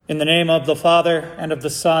In the name of the Father, and of the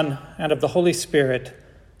Son, and of the Holy Spirit.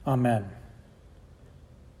 Amen.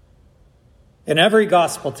 In every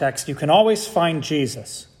gospel text, you can always find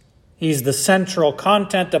Jesus. He's the central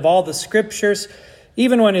content of all the scriptures,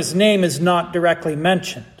 even when his name is not directly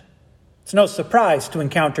mentioned. It's no surprise to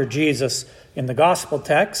encounter Jesus in the gospel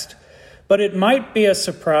text, but it might be a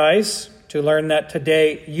surprise to learn that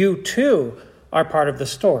today you too are part of the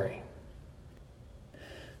story.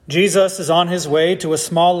 Jesus is on his way to a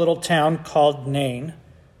small little town called Nain.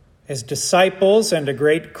 His disciples and a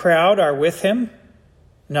great crowd are with him.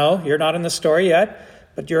 No, you're not in the story yet,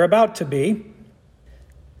 but you're about to be.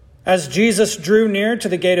 As Jesus drew near to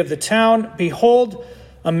the gate of the town, behold,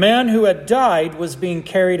 a man who had died was being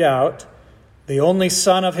carried out, the only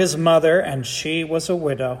son of his mother, and she was a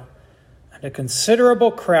widow, and a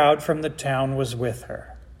considerable crowd from the town was with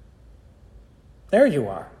her. There you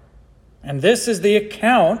are. And this is the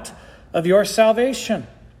account of your salvation.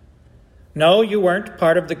 No, you weren't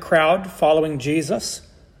part of the crowd following Jesus,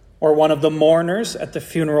 or one of the mourners at the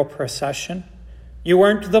funeral procession. You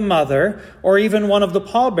weren't the mother, or even one of the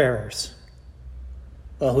pallbearers.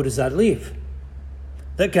 Well, who does that leave?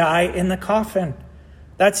 The guy in the coffin.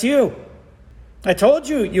 That's you. I told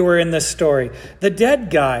you you were in this story. The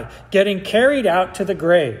dead guy getting carried out to the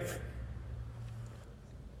grave.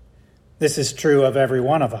 This is true of every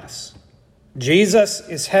one of us. Jesus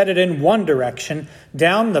is headed in one direction,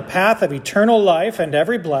 down the path of eternal life and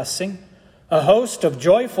every blessing. A host of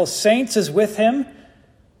joyful saints is with him.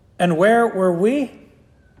 And where were we?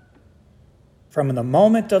 From the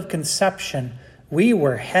moment of conception, we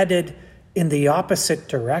were headed in the opposite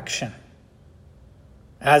direction.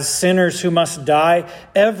 As sinners who must die,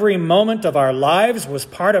 every moment of our lives was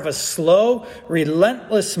part of a slow,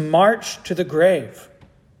 relentless march to the grave.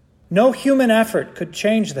 No human effort could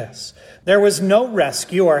change this. There was no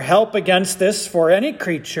rescue or help against this for any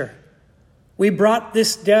creature. We brought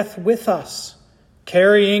this death with us,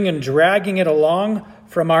 carrying and dragging it along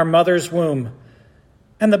from our mother's womb.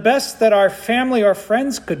 And the best that our family or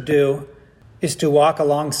friends could do is to walk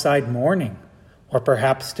alongside mourning, or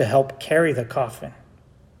perhaps to help carry the coffin.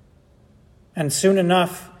 And soon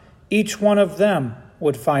enough, each one of them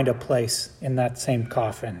would find a place in that same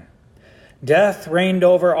coffin. Death reigned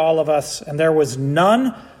over all of us, and there was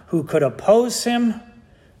none who could oppose him,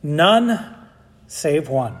 none save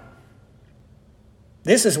one.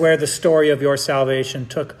 This is where the story of your salvation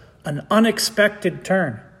took an unexpected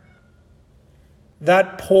turn.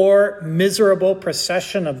 That poor, miserable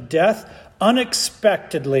procession of death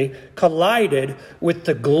unexpectedly collided with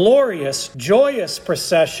the glorious, joyous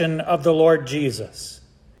procession of the Lord Jesus.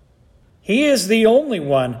 He is the only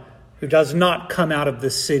one who does not come out of the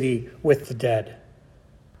city with the dead.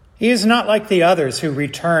 He is not like the others who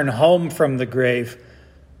return home from the grave,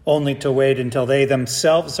 only to wait until they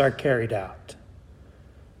themselves are carried out.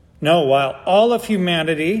 No, while all of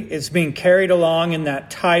humanity is being carried along in that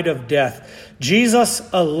tide of death, Jesus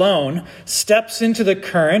alone steps into the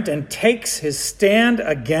current and takes his stand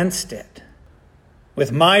against it.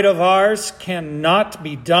 With might of ours cannot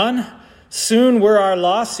be done, soon were our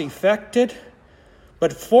loss effected.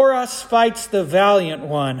 But for us fights the valiant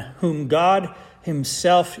one, whom God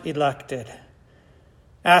himself elected.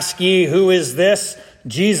 Ask ye, who is this?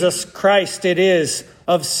 Jesus Christ it is,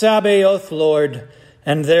 of Sabaoth, Lord,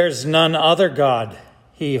 and there's none other God.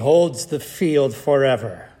 He holds the field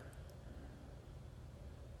forever.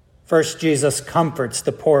 First, Jesus comforts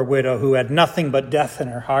the poor widow who had nothing but death in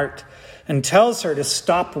her heart and tells her to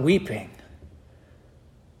stop weeping.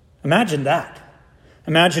 Imagine that.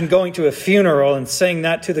 Imagine going to a funeral and saying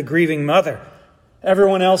that to the grieving mother.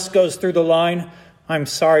 Everyone else goes through the line, I'm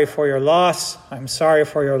sorry for your loss, I'm sorry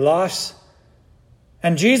for your loss.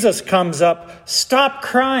 And Jesus comes up, stop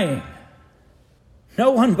crying.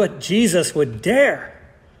 No one but Jesus would dare.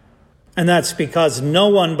 And that's because no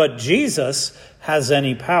one but Jesus has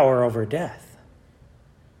any power over death.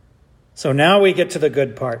 So now we get to the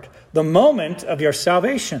good part, the moment of your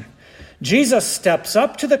salvation. Jesus steps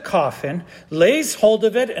up to the coffin, lays hold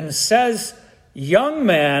of it, and says, young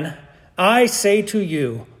man, I say to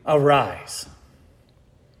you, arise.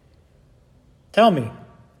 Tell me,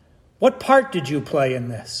 what part did you play in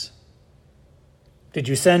this? Did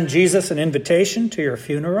you send Jesus an invitation to your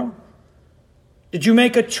funeral? Did you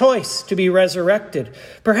make a choice to be resurrected?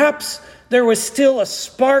 Perhaps there was still a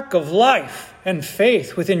spark of life and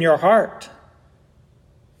faith within your heart.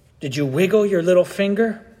 Did you wiggle your little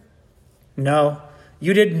finger? No,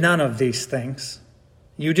 you did none of these things.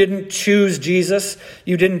 You didn't choose Jesus.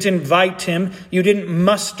 You didn't invite him. You didn't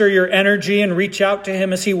muster your energy and reach out to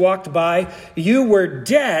him as he walked by. You were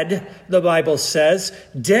dead, the Bible says,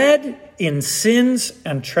 dead in sins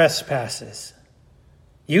and trespasses.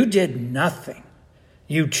 You did nothing.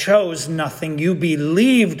 You chose nothing. You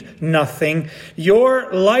believed nothing.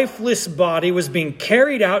 Your lifeless body was being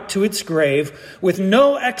carried out to its grave with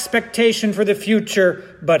no expectation for the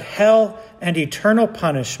future but hell and eternal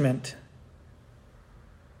punishment.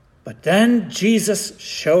 But then Jesus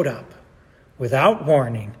showed up without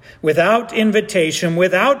warning, without invitation,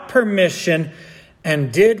 without permission,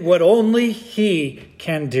 and did what only he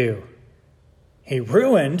can do. He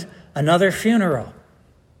ruined another funeral.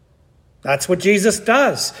 That's what Jesus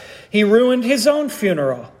does. He ruined his own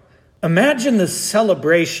funeral. Imagine the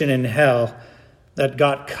celebration in hell that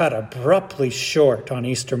got cut abruptly short on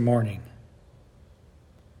Easter morning.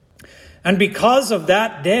 And because of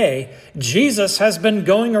that day, Jesus has been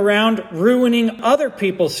going around ruining other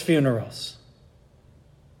people's funerals.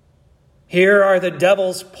 Here are the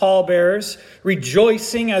devil's pallbearers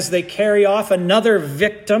rejoicing as they carry off another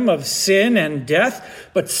victim of sin and death.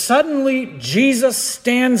 But suddenly Jesus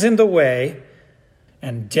stands in the way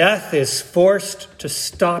and death is forced to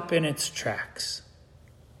stop in its tracks.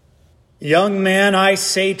 Young man, I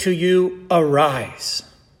say to you, arise.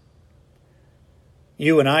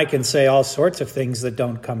 You and I can say all sorts of things that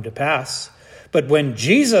don't come to pass. But when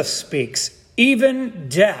Jesus speaks, even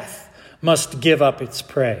death must give up its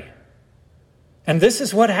prey. And this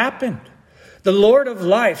is what happened. The Lord of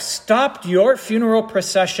life stopped your funeral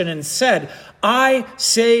procession and said, I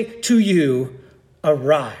say to you,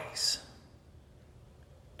 arise.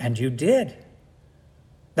 And you did.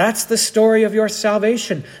 That's the story of your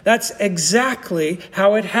salvation. That's exactly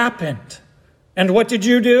how it happened. And what did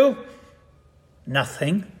you do?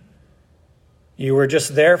 Nothing. You were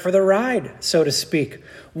just there for the ride, so to speak.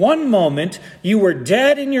 One moment, you were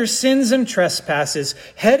dead in your sins and trespasses,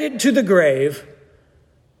 headed to the grave.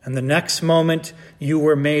 And the next moment, you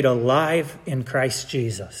were made alive in Christ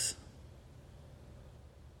Jesus.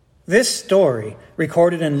 This story,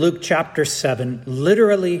 recorded in Luke chapter 7,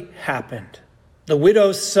 literally happened. The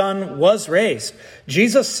widow's son was raised.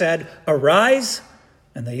 Jesus said, arise,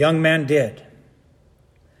 and the young man did.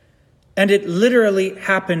 And it literally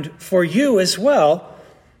happened for you as well,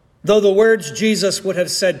 though the words Jesus would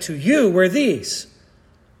have said to you were these,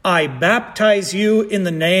 I baptize you in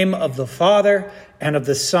the name of the Father and of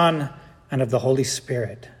the Son and of the Holy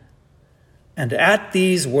Spirit. And at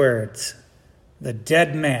these words, the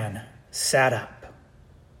dead man sat up.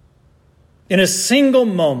 In a single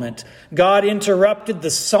moment, God interrupted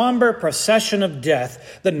the somber procession of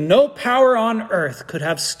death that no power on earth could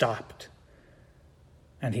have stopped.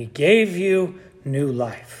 And he gave you new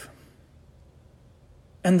life.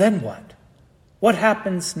 And then what? What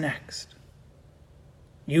happens next?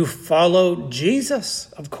 You follow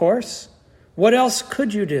Jesus, of course. What else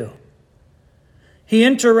could you do? He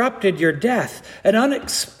interrupted your death and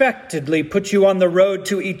unexpectedly put you on the road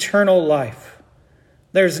to eternal life.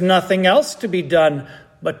 There's nothing else to be done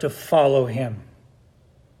but to follow him.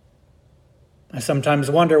 I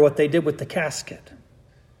sometimes wonder what they did with the casket.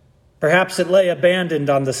 Perhaps it lay abandoned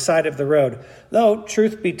on the side of the road, though,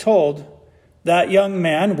 truth be told, that young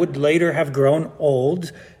man would later have grown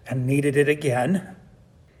old and needed it again.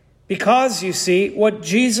 Because, you see, what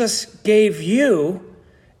Jesus gave you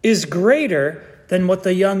is greater than what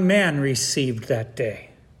the young man received that day.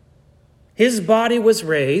 His body was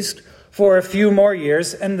raised for a few more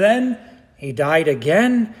years, and then he died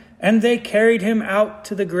again, and they carried him out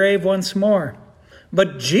to the grave once more.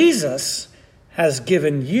 But Jesus has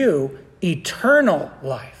given you eternal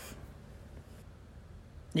life.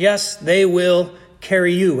 Yes, they will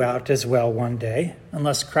carry you out as well one day,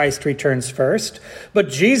 unless Christ returns first. But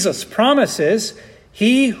Jesus promises,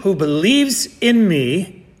 he who believes in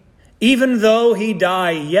me, even though he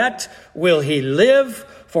die, yet will he live,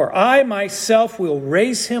 for I myself will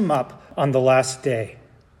raise him up on the last day.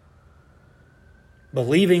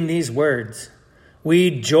 Believing these words,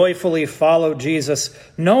 we joyfully follow Jesus,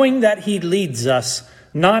 knowing that he leads us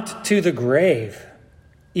not to the grave,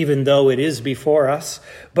 even though it is before us,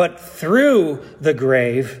 but through the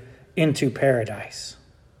grave into paradise.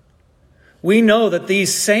 We know that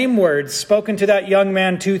these same words spoken to that young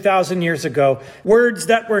man 2,000 years ago, words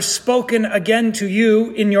that were spoken again to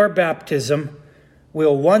you in your baptism,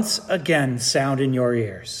 will once again sound in your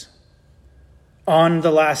ears. On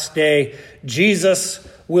the last day, Jesus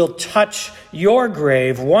will touch your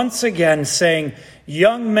grave once again, saying,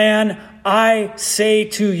 young man, I say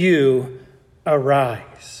to you,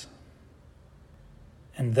 arise.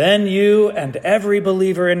 And then you and every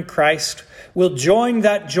believer in Christ will join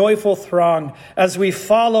that joyful throng as we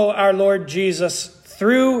follow our Lord Jesus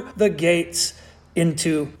through the gates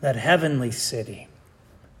into that heavenly city.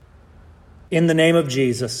 In the name of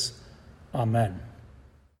Jesus, amen.